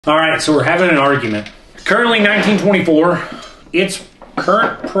All right, so we're having an argument. Currently 1924, its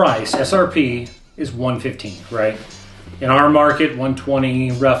current price, SRP, is $115, right? In our market,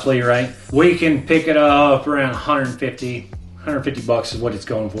 120 roughly, right? We can pick it up around 150 bucks is what it's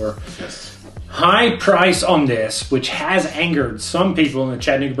going for. Yes. High price on this, which has angered some people in the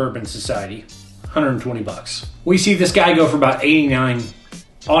Chattanooga Bourbon Society, 120 bucks. We see this guy go for about 89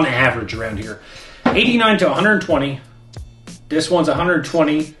 on average around here. 89 to 120. This one's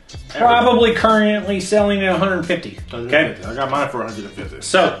 120, probably currently selling at 150. Okay, I got mine for 150.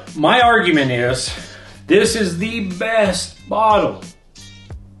 So my argument is, this is the best bottle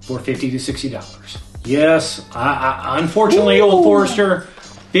for $50 to $60. Yes, I unfortunately, Ooh. Old Forester,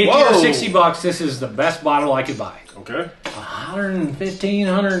 50 Whoa. or 60 bucks. This is the best bottle I could buy. Okay. 115,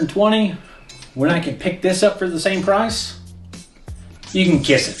 120. When I can pick this up for the same price, you can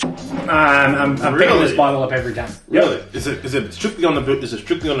kiss it. I'm picking this bottle up every time. Really? Yep. Is it strictly on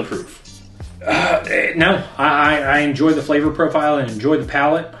the proof? No, I enjoy the flavor profile and enjoy the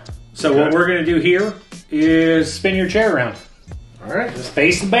palate. So what we're going to do here is spin your chair around. All right. Just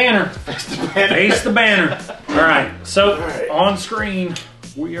face the banner. Face the banner. All right. So on screen,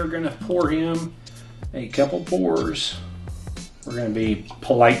 we are going to pour him a couple pours. We're going to be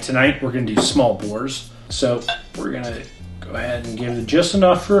polite tonight. We're going to do small pours. So we're going to go ahead and give it just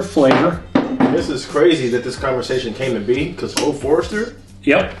enough for a flavor. This is crazy that this conversation came to be because Old Forester.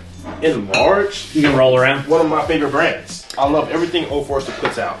 Yep. In large. You can roll around. One of my favorite brands. I love everything Old Forester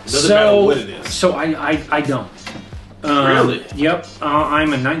puts out. Doesn't matter what it is. So I don't. Really? Yep.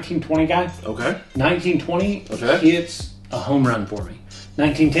 I'm a 1920 guy. Okay. 1920. Okay. It's a home run for me.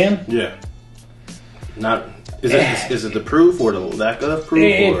 1910. Yeah. Not. Is it the proof or the lack of proof?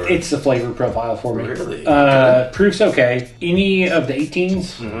 It's the flavor profile for me. Really? Proof's okay. Any of the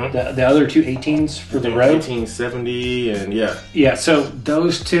 18s, the other two 18s for the road. 1870 and yeah. Yeah, so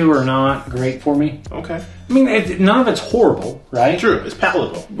those two are not great for me. Okay. I mean, none of it's horrible, right? True. It's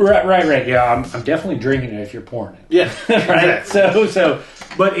palatable. Right. Yeah, I'm definitely drinking it if you're pouring it. Yeah. Right? So,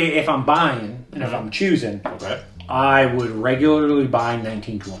 but if I'm buying and if I'm choosing, I would regularly buy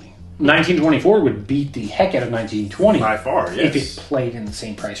 1920. 1924 would beat the heck out of 1920 by far. Yes. If it played in the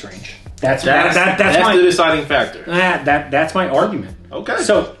same price range. That's the deciding factor. That's my argument. Okay.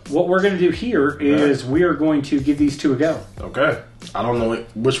 So what we're going to do here is we are going to give these two a go. Okay. I don't know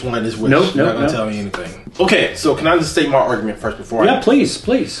which one is which. Nope. You're not going to tell me anything. Okay. So can I just state my argument first before? Yeah,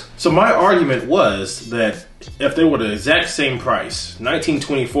 please. So my argument was that if they were the exact same price,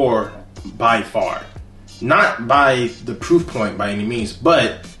 1924 by far, not by the proof point by any means,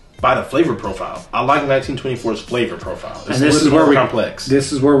 but by the flavor profile. I like 1924's flavor profile. It's and this is where complex.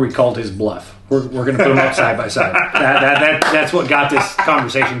 This is where we called his bluff. We're going to put them up side by side. That's what got this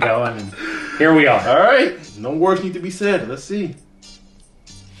conversation going, and here we are. All right. No words need to be said. Let's see.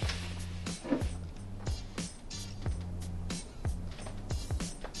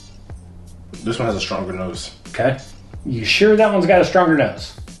 This one has a stronger nose. Okay. You sure that one's got a stronger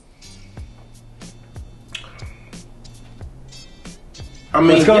nose?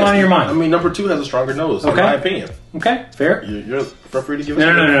 What's going on in your mind? I mean, number two has a stronger nose, in my opinion. Okay, fair. You're free to give us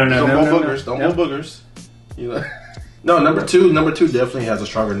No. Don't blow boogers. You know? No, number two definitely has a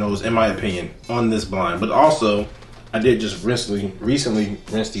stronger nose, in my opinion, on this blind. But also, I did just recently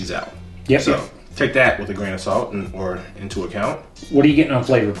rinse these out. Yep. So take that with a grain of salt or into account. What are you getting on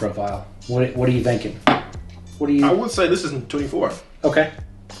flavor profile? What are you thinking? I would say this is 24. Okay.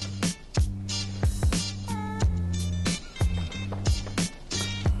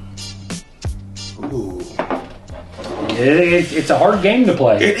 Ooh. It's a hard game to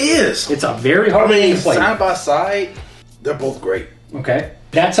play. It is. It's a very hard game to play. Side by side, they're both great. Okay.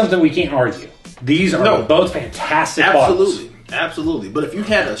 That's something we can't argue. These are both fantastic bottles. Absolutely. But if you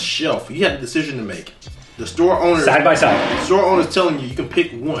had a shelf, you had a decision to make. The store owner side by side. The store owner's telling you can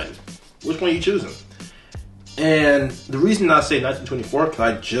pick one. Which one are you choosing? And the reason I say 1924 because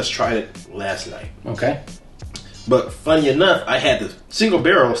I just tried it last night. Okay. But funny enough, I had the single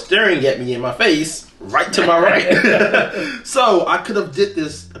barrel staring at me in my face, right to my right. So I could have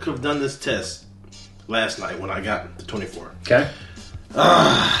done this test last night when I got the 24. Okay.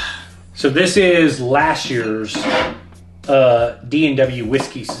 So this is last year's D&W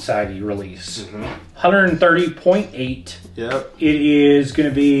Whiskey Society release. 130.8. Yep. It is going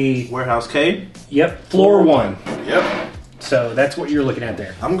to be Warehouse K. Yep. Floor 1. Yep. So that's what you're looking at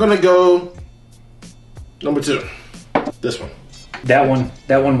there. I'm gonna go number 2. This one. That one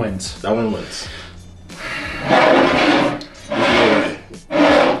wins. That one wins.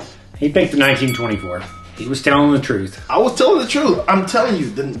 He picked the 1924. He was telling the truth. I was telling the truth. I'm telling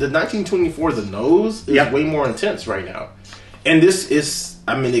you, the 1924, the nose is way more intense right now. And this is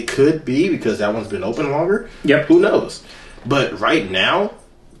I mean, it could be because that one's been open longer. Yep. Who knows? But right now,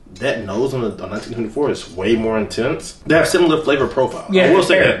 that nose on 1924 is way more intense. They have similar flavor profiles. Yeah, I will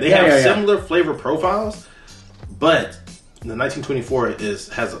say fair. that. They have similar flavor profiles, but the 1924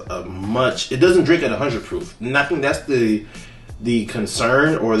 has a much... It doesn't drink at 100 proof. And I think that's the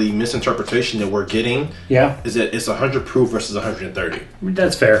concern or the misinterpretation that we're getting. Yeah. Is that it's 100 proof versus 130.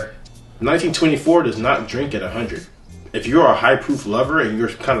 That's fair. 1924 does not drink at 100. If you're a high proof lover and you're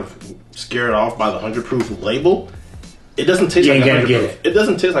kind of scared off by the 100 proof label, it doesn't taste like 100 proof. It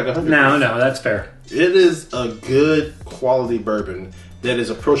doesn't taste like 100 No, proof. no, that's fair. It is a good quality bourbon that is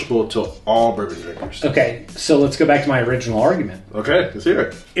approachable to all bourbon drinkers. Okay, so let's go back to my original argument. Okay, let's hear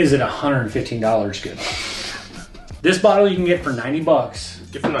it. Is it $115 good? This bottle you can get for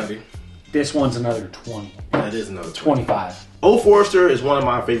 $90. Get for 90. This one's another 20. That is another 20. 25. Old Forester is one of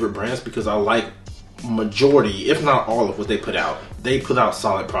my favorite brands because I like majority, if not all, of what they put out. They put out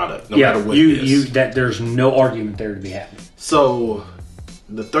solid product, no matter what it is. There's no argument there to be had. So,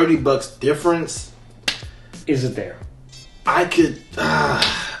 the $30 difference, is it there? I can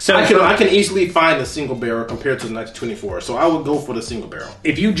easily find a single barrel compared to the 1924, so I would go for the single barrel.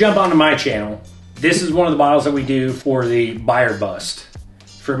 If you jump onto my channel, this is one of the bottles that we do for the buy or bust.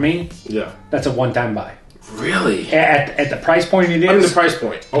 For me, yeah, that's a one-time buy. Really? At the price point it is. I mean, the price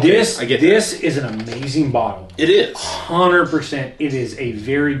point. Okay, I get this is an amazing bottle. It is. 100%. It is a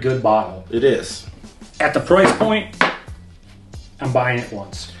very good bottle. It is. At the price point, I'm buying it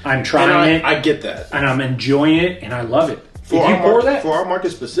once. I'm trying it. I get that. And I'm enjoying it, and I love it. For our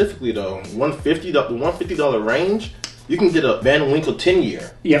market specifically, though, $150 range, you can get a Van Winkle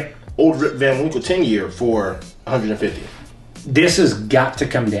 10-year. Yep. Old Rip Van Winkle 10-year for $150. This has got to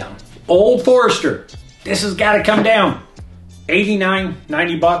come down. Old Forester, this has got to come down. $89,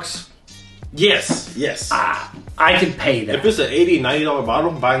 $90. Yes. I could pay that. If it's an $80, $90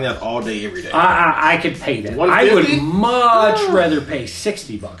 bottle, I'm buying that all day, every day. I could pay that. I would much rather pay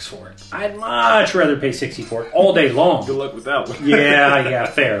 $60 for it. I'd much rather pay $60 for it all day long. Good luck with that one. yeah,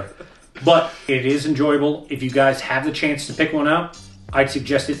 fair. But it is enjoyable. If you guys have the chance to pick one up, I'd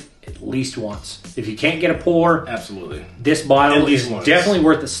suggest it at least once. If you can't get a pour, absolutely, this bottle is definitely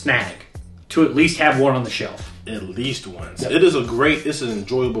worth a snag to at least have one on the shelf. At least once. Yep. It's an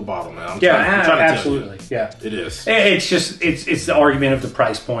enjoyable bottle, man. I'm trying absolutely. To tell you. Yeah, it is. It's the argument of the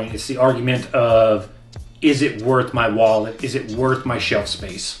price point. It's the argument of, is it worth my wallet? Is it worth my shelf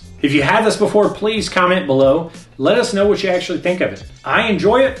space? If you had this before, please comment below. Let us know what you actually think of it. I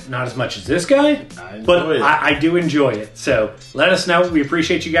enjoy it, not as much as this guy, but I do enjoy it. So let us know. We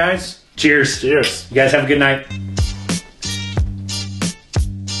appreciate you guys. Cheers. Cheers. You guys have a good night.